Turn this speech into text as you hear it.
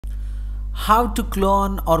How to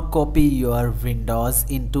clone or copy your Windows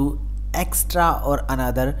into extra or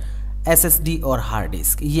another SSD or hard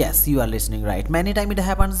disk. Yes, you are listening right. Many times it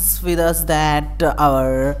happens with us that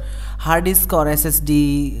our hard disk or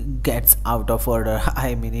SSD gets out of order.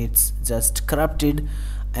 I mean, it's just corrupted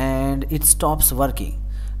and it stops working.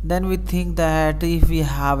 Then we think that if we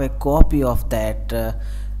have a copy of that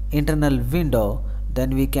internal window,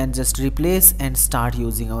 then we can just replace and start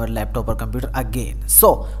using our laptop or computer again.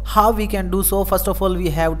 So how we can do so? First of all,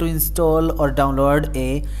 we have to install or download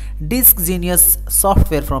a Disk Genius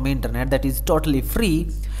software from internet that is totally free,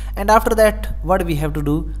 and after that what we have to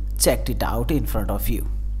do, check it out in front of you.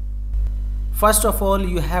 First of all,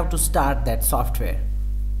 you have to start that software,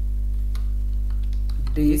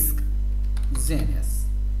 Disk Genius.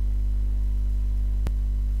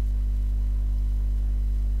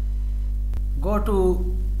 Go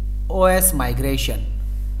to OS migration.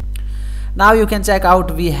 Now you can check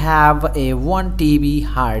out, we have a 1 TB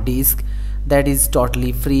hard disk that is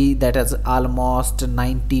totally free, that is almost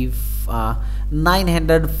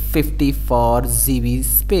 954 GB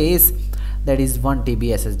space, that is 1 TB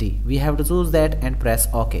SSD. We have to choose that and press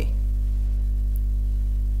OK.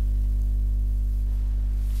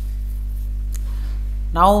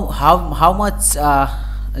 Now how much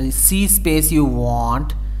C space you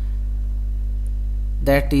want?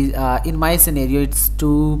 That is in my scenario it's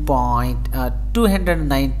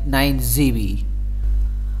 209 GB.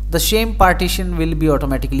 The same partition will be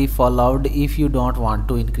automatically followed if you don't want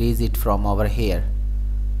to increase it from over here.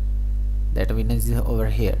 That one is over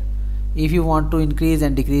here. If you want to increase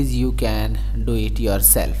and decrease, you can do it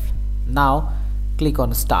yourself. Now click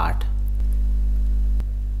on start.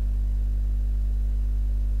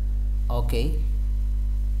 Okay,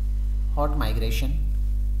 hot migration.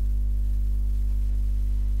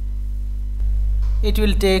 It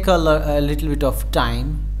will take a little bit of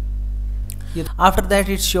time. After that,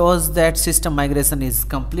 it shows that system migration is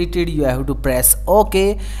completed. You have to press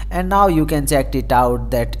OK, and now you can check it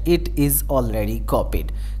out that it is already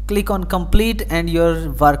copied. Click on complete and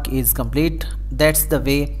your work is complete. That's the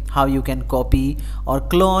way how you can copy or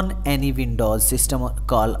clone any Windows system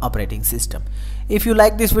called operating system. If you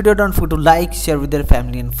like this video, don't forget to like, share with your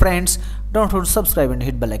family and friends. Don't forget to subscribe and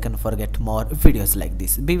hit bell icon for get more videos like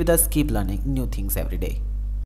this. Be with us, keep learning new things every day.